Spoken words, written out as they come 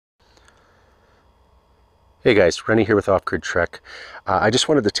Hey guys, Rennie here with Off Grid Trek. I just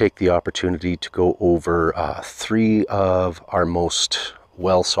wanted to take the opportunity to go over three of our most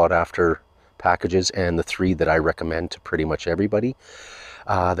well sought after packages and the three that I recommend to pretty much everybody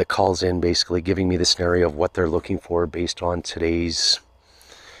that calls in, basically giving me the scenario of what they're looking for based on today's,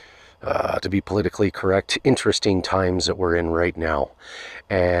 to be politically correct, interesting times that we're in right now.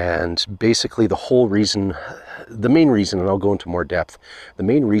 And basically the main reason, and I'll go into more depth, the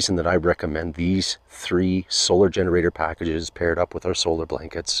main reason that I recommend these three solar generator packages paired up with our solar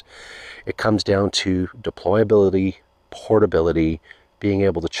blankets, it comes down to deployability, portability, being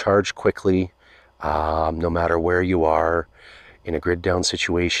able to charge quickly, no matter where you are, in a grid down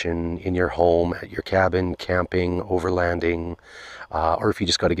situation, in your home, at your cabin, camping, overlanding, or if you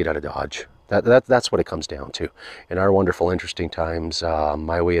just got to get out of Dodge. That's what it comes down to. In our wonderful, interesting times,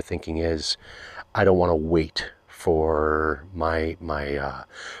 my way of thinking is I don't want to wait for my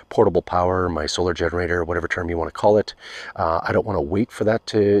portable power, my solar generator, whatever term you want to call it. I don't want to wait for that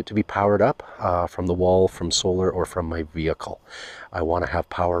to be powered up from the wall, from solar, or from my vehicle. I want to have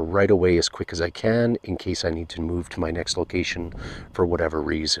power right away as quick as I can in case I need to move to my next location for whatever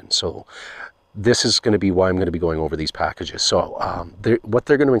reason. So this is going to be why I'm going to be going over these packages. So what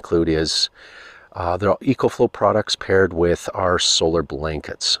they're going to include is they're EcoFlow products paired with our solar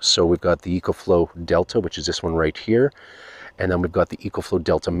blankets. So we've got the EcoFlow Delta, which is this one right here. And then we've got the EcoFlow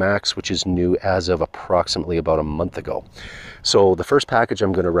Delta Max, which is new as of approximately about a month ago. So the first package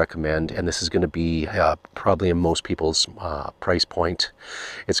I'm going to recommend, and this is going to be probably in most people's price point,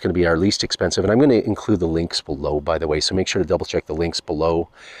 it's going to be our least expensive. And I'm going to include the links below, by the way, so make sure to double check the links below.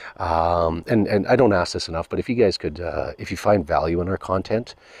 And I don't ask this enough, but if you guys could, if you find value in our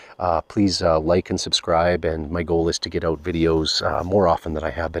content, please like and subscribe. And my goal is to get out videos more often than I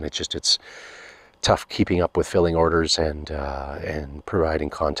have been. It's tough keeping up with filling orders and providing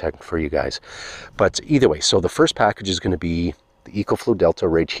content for you guys. But either way, so the first package is going to be the EcoFlow Delta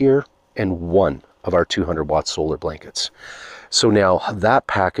right here and one of our 200 watt solar blankets. So now that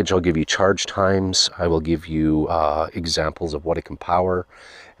package, I'll give you charge times. I will give you examples of what it can power.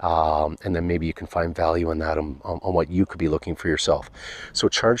 And then maybe you can find value in that on what you could be looking for yourself. So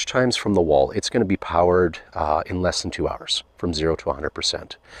charge times from the wall, it's going to be powered in less than 2 hours from 0 to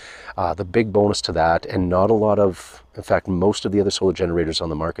 100%. The big bonus to that, and not a lot of, in fact, most of the other solar generators on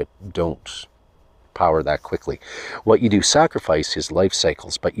the market don't power that quickly. What you do sacrifice is life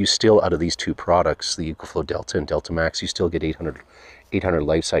cycles, but you still, out of these two products, the EcoFlow Delta and Delta Max, you still get 800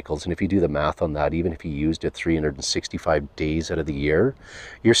 life cycles. And if you do the math on that, even if you used it 365 days out of the year,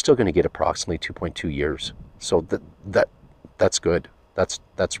 you're still going to get approximately 2.2 years. So that's good.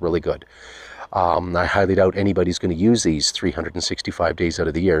 That's really good. I highly doubt anybody's going to use these 365 days out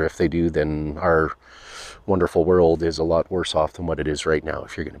of the year. If they do, then our wonderful world is a lot worse off than what it is right now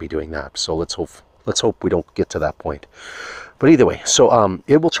if you're going to be doing that. So let's hope we don't get to that point. But either way, so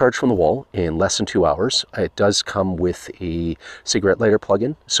it will charge from the wall in less than 2 hours. It does come with a cigarette lighter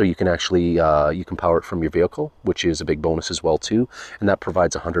plug-in, so you can actually you can power it from your vehicle, which is a big bonus as well too, and that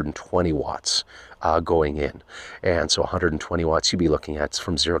provides 120 watts going in. And so 120 watts, you'd be looking at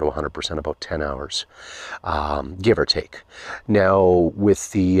from 0 to 100% about 10 hours, give or take. Now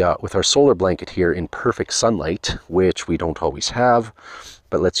with our solar blanket here in perfect sunlight, which we don't always have,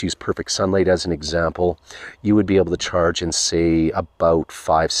 but let's use perfect sunlight as an example, you would be able to charge in, say, about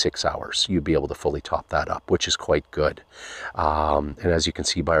 5-6 hours. You'd be able to fully top that up, which is quite good. And as you can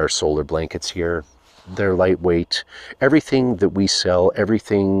see by our solar blankets here, they're lightweight. Everything that we sell,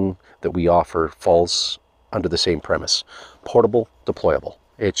 everything that we offer falls under the same premise: portable, deployable.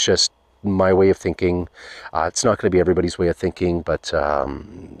 It's just my way of thinking. It's not going to be everybody's way of thinking, but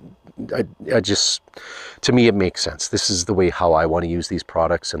I just, to me, it makes sense. This is the way how I want to use these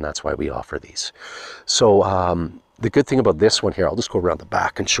products, and that's why we offer these. So the good thing about this one here, I'll just go around the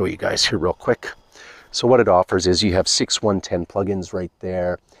back and show you guys here real quick. So what it offers is you have 6 110 plugins right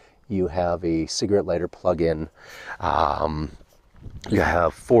there. You have a cigarette lighter plug-in. You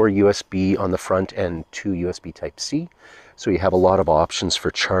have 4 USB on the front and 2 USB Type-C. So you have a lot of options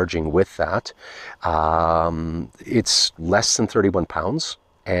for charging with that. It's less than 31 pounds.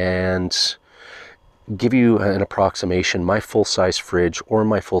 And give you an approximation, my full-size fridge or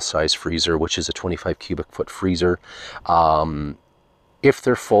my full-size freezer, which is a 25 cubic foot freezer, if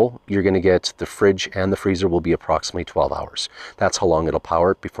they're full, you're going to get the fridge and the freezer will be approximately 12 hours. That's how long it'll power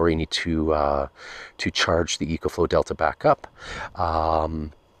it before you need to charge the EcoFlow Delta back up.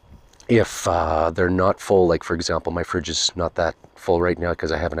 If they're not full, like for example, my fridge is not that full right now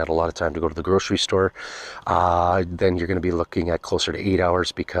because I haven't had a lot of time to go to the grocery store, then you're going to be looking at closer to 8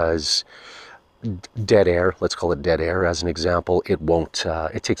 hours, because dead air, let's call it dead air as an example, it won't,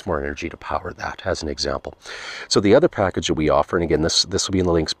 it takes more energy to power that as an example. So the other package that we offer, and again, this will be in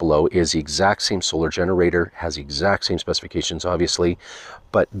the links below, is the exact same solar generator, has the exact same specifications, obviously,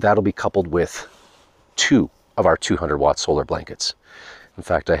 but that'll be coupled with 2 of our 200 watt solar blankets. In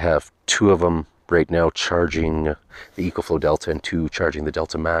fact, I have 2 of them right now charging the EcoFlow Delta and 2 charging the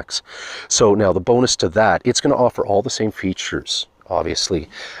Delta Max. So now the bonus to that, it's going to offer all the same features, obviously,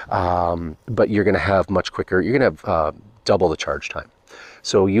 but you're going to have much quicker, you're going to have double the charge time.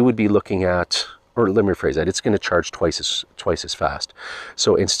 So you would be looking at, or let me rephrase that, it's going to charge twice as fast.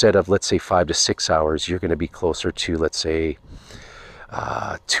 So instead of, let's say, 5 to 6 hours, you're going to be closer to, let's say,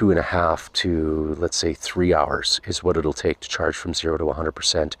 2.5 to, let's say, 3 hours is what it'll take to charge from 0 to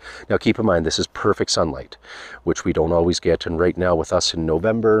 100%. Now keep in mind, this is perfect sunlight, which we don't always get, and right now with us in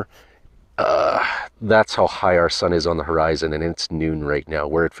November, that's how high our sun is on the horizon, and it's noon right now.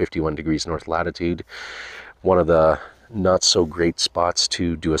 We're at 51 degrees north latitude. One of the not so great spots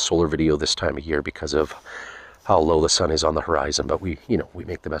to do a solar video this time of year because of how low the sun is on the horizon, but we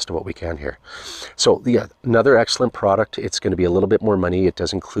make the best of what we can here. So yeah, another excellent product. It's going to be a little bit more money. It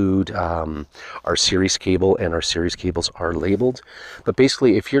does include our series cable, and our series cables are labeled. But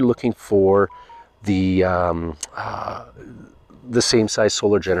basically, if you're looking for the same size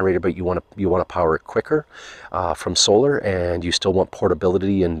solar generator, but you want to power it quicker from solar, and you still want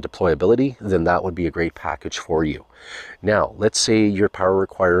portability and deployability, then that would be a great package for you. Now, let's say your power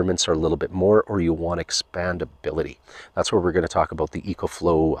requirements are a little bit more, or you want expandability. That's where we're going to talk about the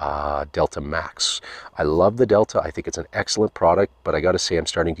EcoFlow Delta Max. I love the Delta. I think it's an excellent product, but I got to say I'm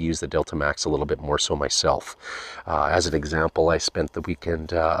starting to use the Delta Max a little bit more so myself. As an example, I spent the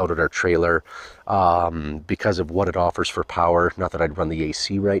weekend out at our trailer because of what it offers for power. Not that I'd run the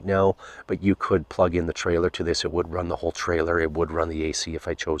AC right now, but you could plug in the trailer to this. It would run the whole trailer. It would run the AC if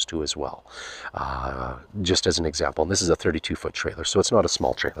I chose to as well. Just as an example, and this is a 32-foot trailer, so it's not a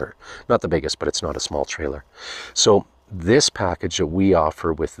small trailer. Not the biggest, but it's not a small trailer. So this package that we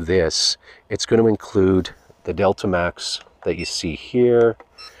offer with this, it's going to include the Delta Max that you see here.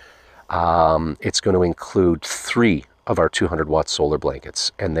 It's going to include 3 of our 200 watt solar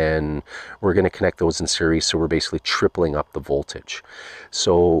blankets, and then we're going to connect those in series, so we're basically tripling up the voltage.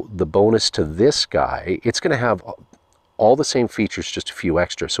 So the bonus to this guy, it's going to have all the same features, just a few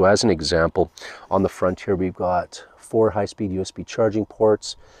extra. So as an example, on the front here, we've got 4 high-speed USB charging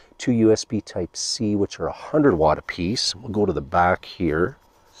ports, 2 USB Type-C, which are 100 watt apiece. We'll go to the back here.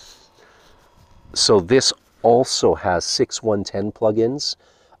 So this also has 6 110 plugins,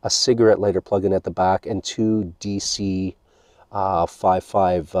 a cigarette lighter plug-in at the back, and 2 DC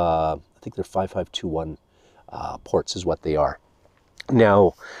 55, I think they're 5521 ports is what they are.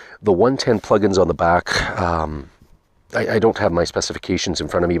 Now, the 110 plugins on the back, I don't have my specifications in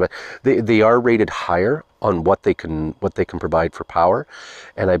front of me, but they are rated higher on what they can provide for power.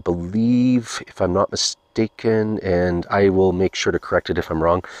 And I believe, if I'm not mistaken, and I will make sure to correct it if I'm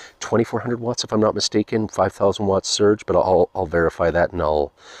wrong, 2400 watts if I'm not mistaken, 5000 watts surge, but I'll verify that, and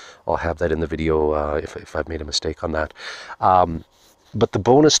I'll have that in the video if I've made a mistake on that. But the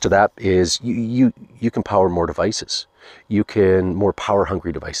bonus to that is you can power more devices. You can, more power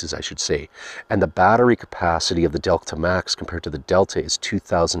hungry devices, I should say. And the battery capacity of the Delta Max compared to the Delta is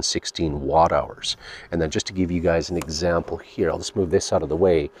 2016 watt hours. And then just to give you guys an example here, I'll just move this out of the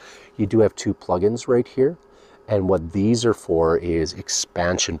way. You do have 2 plugins right here. And what these are for is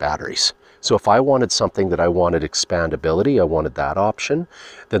expansion batteries. So if I wanted something that I wanted expandability, I wanted that option,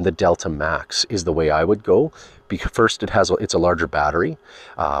 then the Delta Max is the way I would go. Because first, it's a larger battery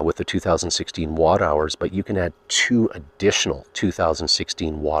with the 2016 watt hours, but you can add 2 additional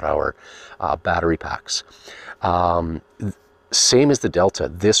 2016 watt hour battery packs. Same as the Delta,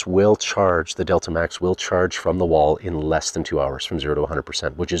 this will charge, the Delta Max will charge from the wall in less than 2 hours, from 0 to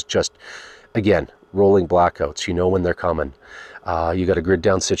 100%, which is just, again, rolling blackouts. You know when they're coming. You got a grid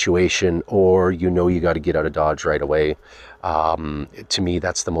down situation, or you know you got to get out of Dodge right away. To me,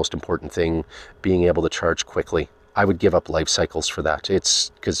 that's the most important thing, being able to charge quickly. I would give up life cycles for that.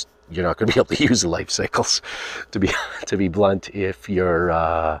 It's because you're not going to be able to use the life cycles, to be blunt, if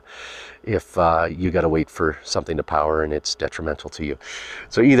you're you got to wait for something to power and it's detrimental to you.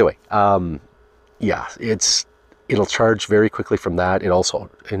 So either way, yeah, it'll charge very quickly from that. It also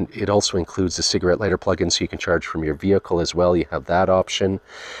includes the cigarette lighter plug-in, so you can charge from your vehicle as well. You have that option.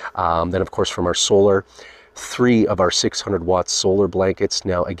 Then of course from our solar, 3 of our 600 watt solar blankets.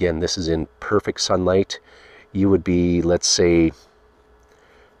 Now again, this is in perfect sunlight. You would be, let's say,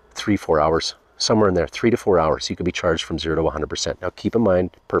 3-4 hours, somewhere in there, 3 to 4 hours. You could be charged from 0 to 100%. Now keep in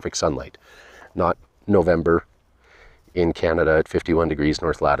mind, perfect sunlight, not November. in Canada at 51 degrees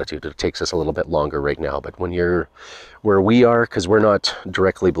north latitude. It takes us a little bit longer right now, but when you're where we are, because we're not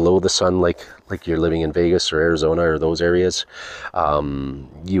directly below the sun like you're living in Vegas or Arizona or those areas,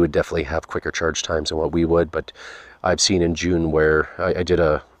 you would definitely have quicker charge times than what we would. But I've seen in June where I did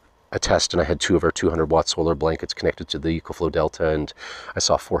a test, and I had 2 of our 200 watt solar blankets connected to the EcoFlow Delta, and I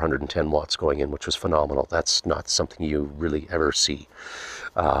saw 410 watts going in, which was phenomenal. That's not something you really ever see.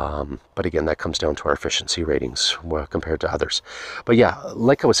 But again, that comes down to our efficiency ratings compared to others. But yeah,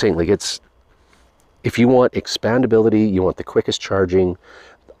 like I was saying, like if you want expandability, you want the quickest charging,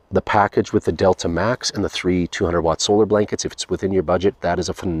 the package with the Delta Max and the 3 200 watt solar blankets, if it's within your budget, that is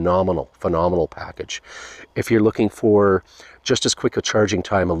a phenomenal package. If you're looking for just as quick a charging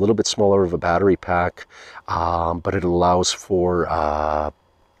time, a little bit smaller of a battery pack, but it allows for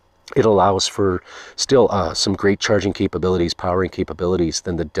still some great charging capabilities, powering capabilities,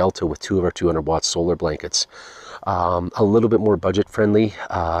 than the Delta with 2 of our 200 watt solar blankets. A little bit more budget friendly,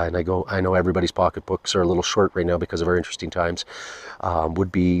 and I know everybody's pocketbooks are a little short right now because of our interesting times,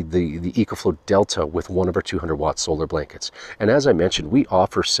 would be the EcoFlow Delta with 1 of our 200 watt solar blankets. And as I mentioned, we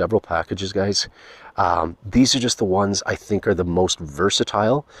offer several packages, guys. These are just the ones I think are the most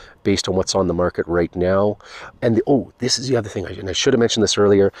versatile based on what's on the market right now. And this is the other thing, and I should have mentioned this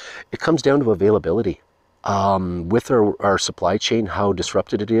earlier, it comes down to availability. With our supply chain, how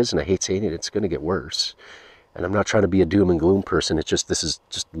disrupted it is, and I hate saying it, it's going to get worse. And I'm not trying to be a doom and gloom person. It's just, this is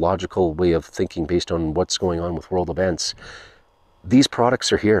just logical way of thinking based on what's going on with world events. These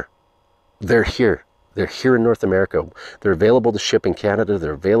products are here. They're here. They're here in North America. They're available to ship in Canada.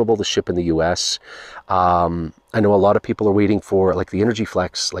 They're available to ship in the US. I know a lot of people are waiting for, like, the Energy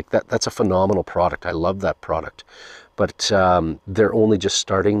Flex. Like, that's a phenomenal product. I love that product. But they're only just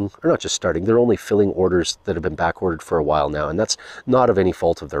starting, or not just starting, they're only filling orders that have been back ordered for a while now. And that's not of any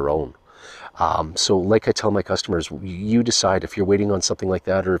fault of their own. So like I tell my customers, you decide if you're waiting on something like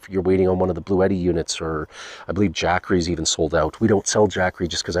that, or if you're waiting on one of the Blue Eddy units, or I believe Jackery's even sold out. We don't sell Jackery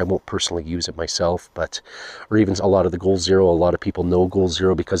just because I won't personally use it myself, or even a lot of the Goal Zero. A lot of people know Goal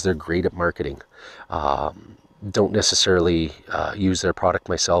Zero because they're great at marketing. Don't necessarily use their product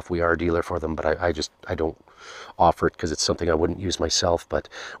myself. We are a dealer for them, but I don't offer it because it's something I wouldn't use myself. But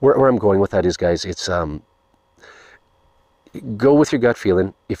where I'm going with that is, guys, it's go with your gut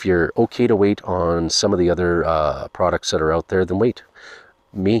feeling. If you're okay to wait on some of the other products that are out there, then wait.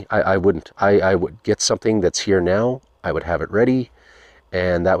 Me, I wouldn't. I would get something that's here now. I would have it ready,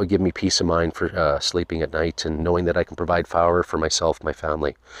 and that would give me peace of mind for sleeping at night and knowing that I can provide power for myself, my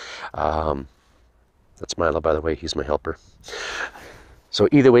family. That's Milo, by the way. He's my helper. So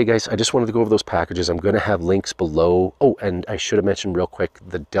either way, guys, I just wanted to go over those packages. I'm going to have links below. Oh, and I should have mentioned real quick,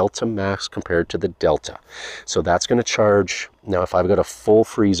 the Delta Max compared to the Delta. So that's going to charge, now if I've got a full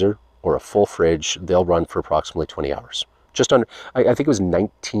freezer or a full fridge, they'll run for approximately 20 hours. Just under, I think it was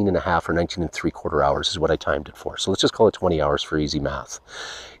 19 and a half or 19 and 3/4 hours is what I timed it for. So let's just call it 20 hours for easy math.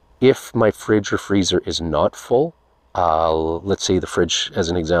 If my fridge or freezer is not full, let's say the fridge, as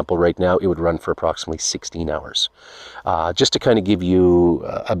an example, right now, it would run for approximately 16 hours. Just to kind of give you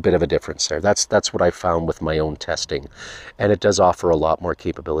a bit of a difference there. That's what I found with my own testing. And it does offer a lot more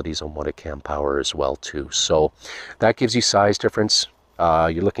capabilities on what it can power as well, too. So that gives you size difference.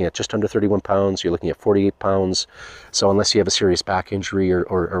 You're looking at just under 31 pounds. You're looking at 48 pounds. So unless you have a serious back injury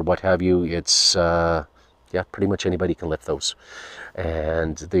or what have you, it's, yeah, pretty much anybody can lift those.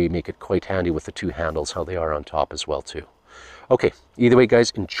 And they make it quite handy with the 2 handles, how they are on top as well too. Okay, either way,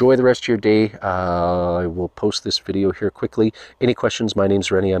 guys, enjoy the rest of your day. I will post this video here quickly. Any questions? My name's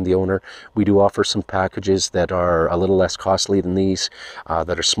Rene. I'm the owner. We do offer some packages that are a little less costly than these,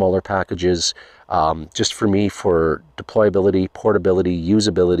 that are smaller packages. Just for me, for deployability, portability,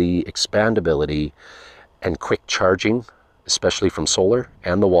 usability, expandability, and quick charging, especially from solar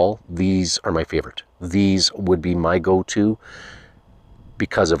and the wall, these are my favorite. These would be my go-to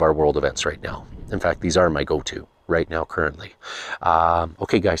because of our world events right now. In fact, these are my go-to right now currently.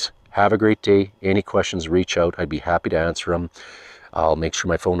 Okay, guys, have a great day. Any questions, reach out. I'd be happy to answer them. I'll make sure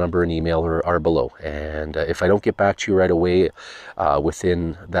my phone number and email are below. And if I don't get back to you right away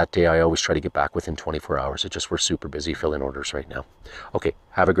within that day, I always try to get back within 24 hours. It's just we're super busy filling orders right now. Okay,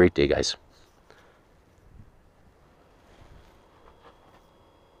 have a great day, guys.